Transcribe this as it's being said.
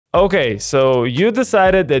Okay, so you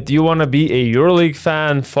decided that you want to be a EuroLeague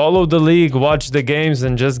fan, follow the league, watch the games,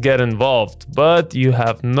 and just get involved, but you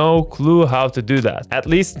have no clue how to do that. At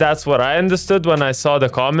least that's what I understood when I saw the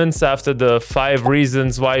comments after the 5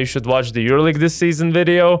 reasons why you should watch the EuroLeague this season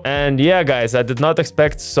video. And yeah, guys, I did not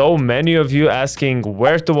expect so many of you asking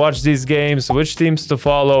where to watch these games, which teams to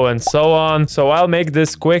follow, and so on. So I'll make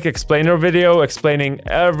this quick explainer video explaining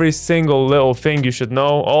every single little thing you should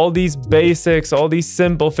know, all these basics, all these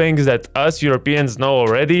simple things that us Europeans know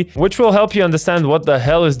already, which will help you understand what the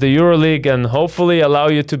hell is the EuroLeague and hopefully allow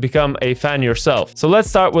you to become a fan yourself. So let's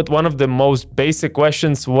start with one of the most basic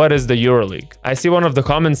questions: what is the EuroLeague? I see one of the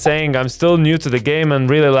comments saying, I'm still new to the game and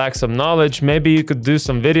really lack some knowledge. Maybe you could do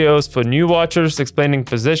some videos for new watchers explaining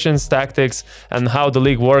positions, tactics, and how the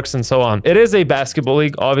league works and so on. It is a basketball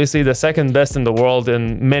league, obviously the second best in the world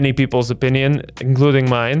in many people's opinion, including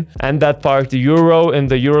mine. And that part, the Euro in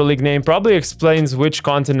the EuroLeague name, probably explains which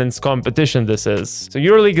continent's competition this is. So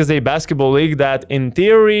EuroLeague is a basketball league that in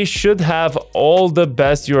theory should have all the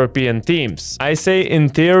best European teams. I say in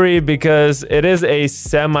theory because it is a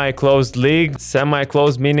semi-closed league.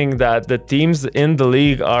 Semi-closed meaning that the teams in the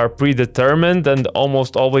league are predetermined and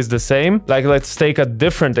almost always the same. Like, let's take a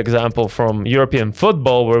different example from European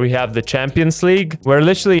football, where we have the Champions League, where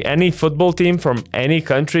literally any football team from any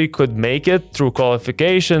country could make it through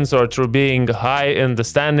qualifications or through being high in the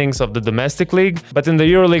standings of the domestic league. But in the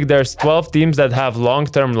EuroLeague, there's 12 teams that have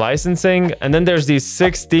long-term licensing, and then there's these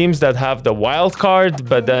 6 teams that have the wild card,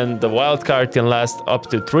 but then the wild card can last up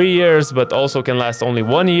to 3 years, but also can last only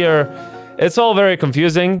 1 year. It's all very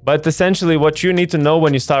confusing, but essentially what you need to know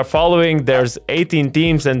when you start following, there's 18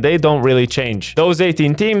 teams and they don't really change. Those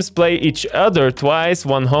 18 teams play each other twice,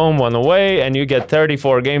 one home, one away, and you get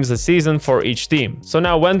 34 games a season for each team. So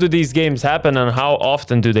now, when do these games happen and how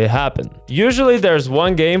often do they happen? Usually there's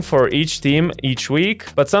 1 game for each team each week,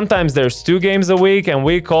 but sometimes there's 2 games a week, and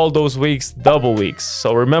we call those weeks double weeks.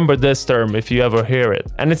 So remember this term if you ever hear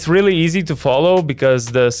it. And it's really easy to follow because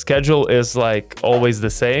the schedule is like always the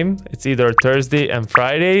same. It's either Thursday and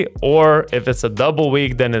Friday, or if it's a double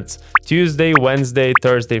week, then it's Tuesday, Wednesday,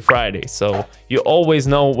 Thursday, Friday. So you always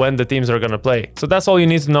know when the teams are gonna play. So that's all you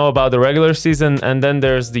need to know about the regular season. And then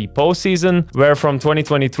there's the postseason, where from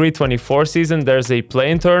 2023-24 season, there's a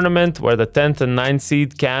play-in tournament where the 10th and 9th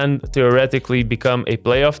seed can theoretically become a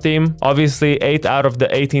playoff team. Obviously, 8 out of the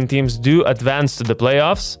 18 teams do advance to the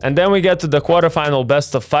playoffs. And then we get to the quarterfinal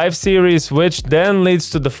best of 5 series, which then leads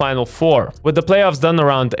to the final 4. With the playoffs done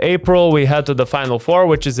around April, we head to the final 4,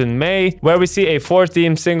 which is in May, where we see a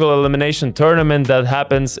 4-team single elimination tournament that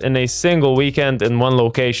happens in a single weekend in one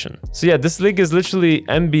location. So yeah, this league is literally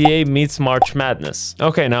NBA meets March Madness.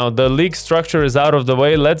 Okay, now the league structure is out of the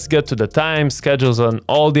way. Let's get to the times, schedules, and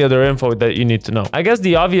all the other info that you need to know. I guess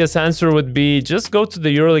the obvious answer would be just go to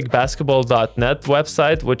the EuroLeagueBasketball.net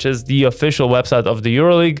website, which is the official website of the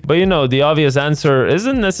EuroLeague. But you know, the obvious answer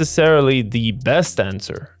isn't necessarily the best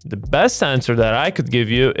answer. The best answer that I could give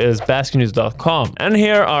you is basketnews.com. And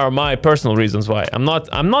here are my personal reasons why. I'm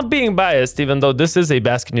not being biased, even though this is a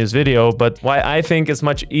Basket News video, but why I think it's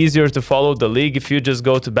much easier to follow the league if you just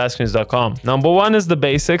go to basketnews.com. Number 1 is the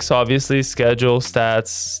basics, obviously, schedule, stats,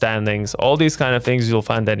 standings, all these kind of things you'll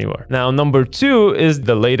find anywhere. Now, number 2 is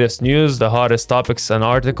the latest news, the hottest topics and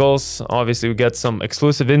articles. Obviously, we get some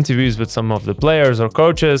exclusive interviews with some of the players or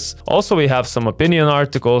coaches. Also, we have some opinion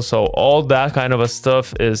articles, so all that kind of a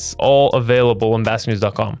stuff is all available on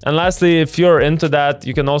basketnews.com. And lastly, if you're into that,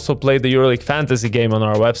 you can also play the EuroLeague fantasy game on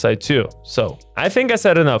our website too. So I think I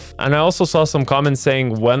said enough. And I also saw some comments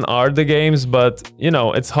saying, when are the games? But you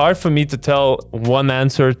know, it's hard for me to tell one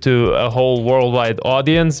answer to a whole worldwide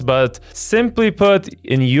audience. But simply put,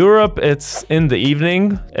 in Europe, it's in the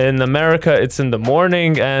evening. In America, it's in the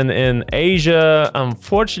morning. And in Asia,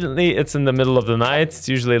 unfortunately, it's in the middle of the night. It's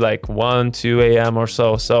usually like 1, 2 a.m. or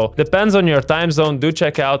so. So depends on your time zone. Do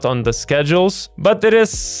check out on the schedules. But it is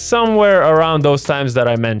somewhere around those times that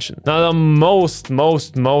I mentioned. Now, the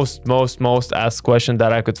most asked question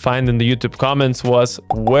that I could find in the YouTube comments was,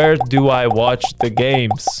 where do I watch the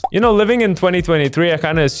games? You know, living in 2023, I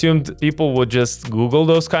kind of assumed people would just Google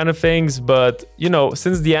those kind of things, but you know,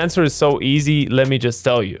 since the answer is so easy, let me just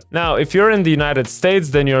tell you. Now, if you're in the United States,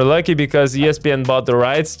 then you're lucky because ESPN bought the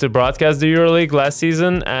rights to broadcast the EuroLeague last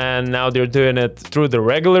season, and now they're doing it through the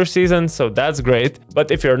regular season, so that's great.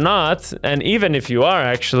 But if you're not, and even if you are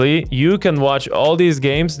actually, you can watch all these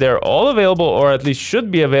games. They're all available, or at least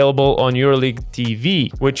should be available, on EuroLeague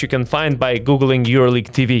TV, which you can find by Googling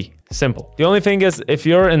EuroLeague TV. Simple. The only thing is, if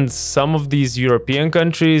you're in some of these European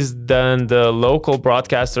countries, then the local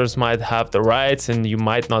broadcasters might have the rights and you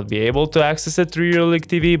might not be able to access it through EuroLeague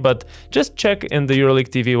TV, but just check in the EuroLeague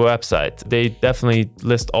TV website. They definitely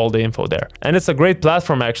list all the info there. And it's a great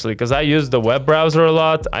platform actually, because I use the web browser a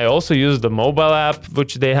lot. I also use the mobile app,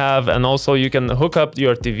 which they have, and also you can hook up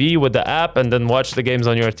your TV with the app and then watch the games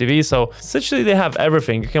on your TV. So essentially they have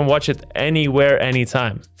everything. You can watch it anywhere,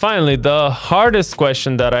 anytime. Finally, the hardest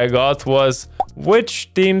question that I got was,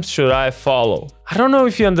 which teams should I follow? I don't know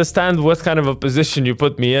if you understand what kind of a position you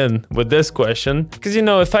put me in with this question. Because, you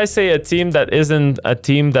know, if I say a team that isn't a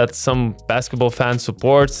team that some basketball fan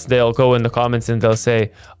supports, they'll go in the comments and they'll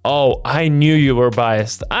say, oh, I knew you were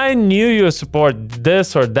biased. I knew you support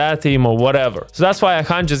this or that team or whatever. So that's why I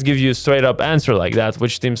can't just give you a straight up answer like that,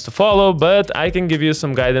 which teams to follow, but I can give you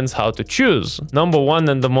some guidance how to choose. Number one,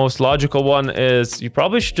 and the most logical one, is you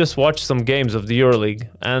probably should just watch some games of the EuroLeague,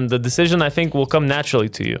 and the decision I think will come naturally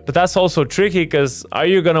to you. But that's also tricky, because are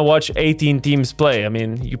you gonna watch 18 teams play? I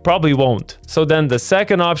mean, you probably won't. So then the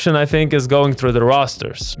second option I think is going through the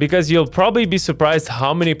rosters, because you'll probably be surprised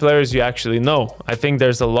how many players you actually know. I think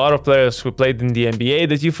there's a lot of players who played in the NBA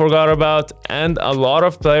that you forgot about, and a lot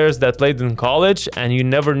of players that played in college and you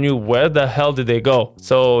never knew where the hell did they go.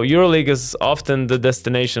 So EuroLeague is often the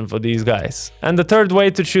destination for these guys. And the third way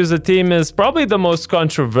to choose a team is probably the most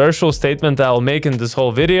controversial statement I'll make in this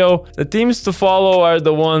whole video. The teams to follow are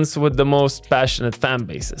the ones with the most passionate fan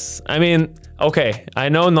bases. I mean, okay, I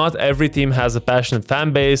know not every team has a passionate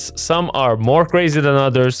fan base, some are more crazy than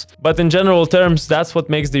others, but in general terms, that's what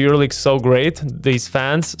makes the EuroLeague so great, these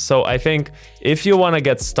fans. So I think if you want to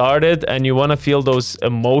get started and you want to feel those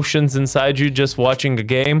emotions inside you just watching a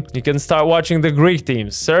game, you can start watching the Greek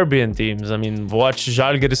teams, Serbian teams. I mean, watch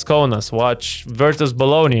Žalgiris Kaunas, watch Virtus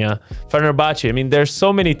Bologna, Fenerbahce. I mean, there's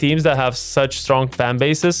so many teams that have such strong fan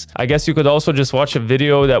bases. I guess you could also just watch a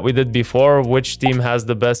video that we did before, which team has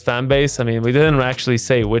the best fan base. I mean, we didn't actually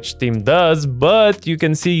say which team does, but you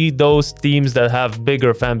can see those teams that have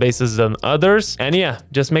bigger fan bases than others. And yeah,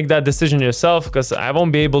 just make that decision yourself, because I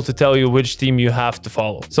won't be able to tell you which team you have to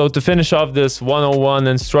follow. So to finish off this 101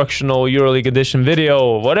 instructional EuroLeague edition video,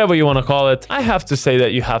 or whatever you want to call it, I have to say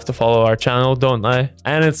that you have to follow our channel, don't I?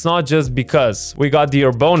 And it's not just because we got the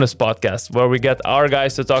Your Bonus podcast, where we get our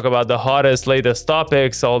guys to talk about the hottest, latest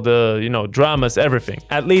topics, all the, you know, dramas, everything.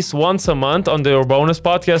 At least once a month on the Your Bonus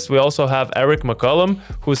podcast, we also have Eric McCollum,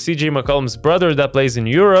 who's CJ McCollum's brother that plays in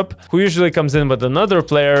Europe, who usually comes in with another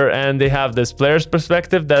player, and they have this player's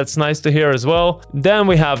perspective that's nice to hear as well. Then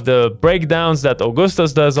we have the breakdowns that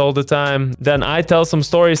Augustus does all the time. Then I tell some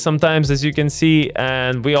stories sometimes, as you can see,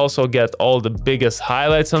 and we also get all the biggest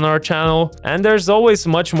highlights on our channel. And there's always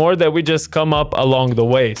much more that we just come up along the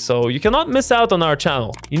way, so you cannot miss out on our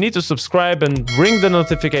channel. You need to subscribe and ring the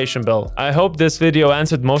notification bell. I hope this video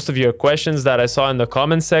answered most of your questions that I saw in the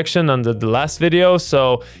comment section under the last video,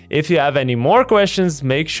 so if you have any more questions,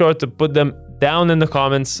 make sure to put them down in the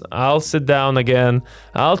comments. I'll sit down again,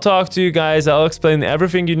 I'll talk to you guys, I'll explain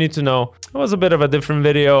everything you need to know. It was a bit of a different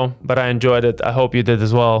video, but I enjoyed it. I hope you did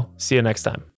as well. See you next time.